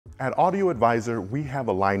At Audio Advisor, we have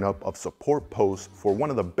a lineup of support posts for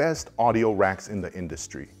one of the best audio racks in the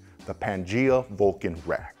industry, the Pangea Vulcan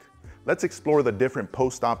rack. Let's explore the different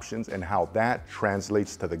post options and how that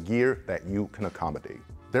translates to the gear that you can accommodate.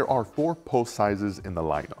 There are 4 post sizes in the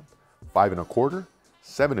lineup: 5 1/4,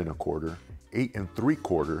 7 1/4, 8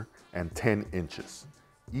 3/4, and 10 inches.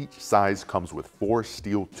 Each size comes with 4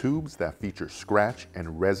 steel tubes that feature scratch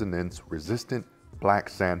and resonance resistant black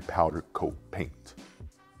sand powder coat paint.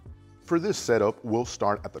 For this setup, we'll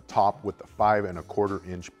start at the top with the 5 1/4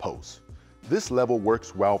 inch post. This level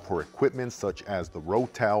works well for equipment such as the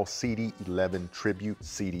Rotel CD11 Tribute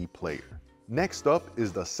CD player. Next up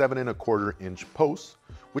is the 7 1/4 inch post,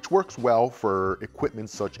 which works well for equipment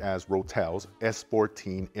such as Rotel's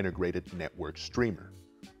S14 integrated network streamer.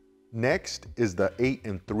 Next is the 8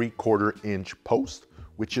 3/4 inch post,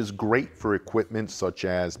 which is great for equipment such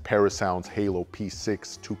as Parasound's Halo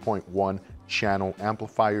P6 2.1 channel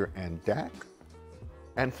amplifier and DAC.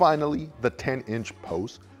 And finally, the 10 inch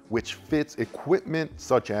post, which fits equipment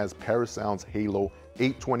such as Parasound's Halo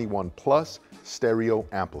 821 Plus stereo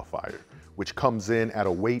amplifier, which comes in at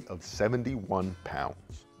a weight of 71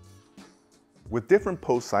 pounds. With different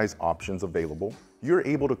post size options available, you're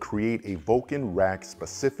able to create a Vulcan rack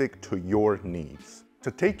specific to your needs.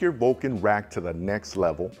 To take your Vulcan rack to the next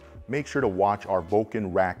level, make sure to watch our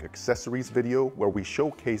Vulcan rack accessories video where we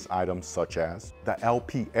showcase items such as the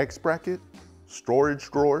LPX bracket, storage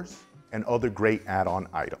drawers, and other great add-on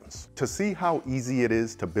items. To see how easy it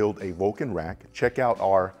is to build a Vulcan rack, check out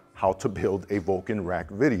our How to Build a Vulcan Rack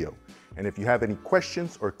video. And if you have any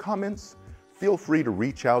questions or comments, feel free to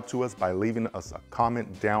reach out to us by leaving us a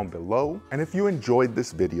comment down below. And if you enjoyed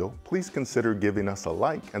this video, please consider giving us a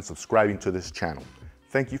like and subscribing to this channel.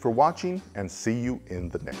 Thank you for watching, and see you in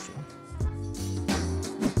the next one.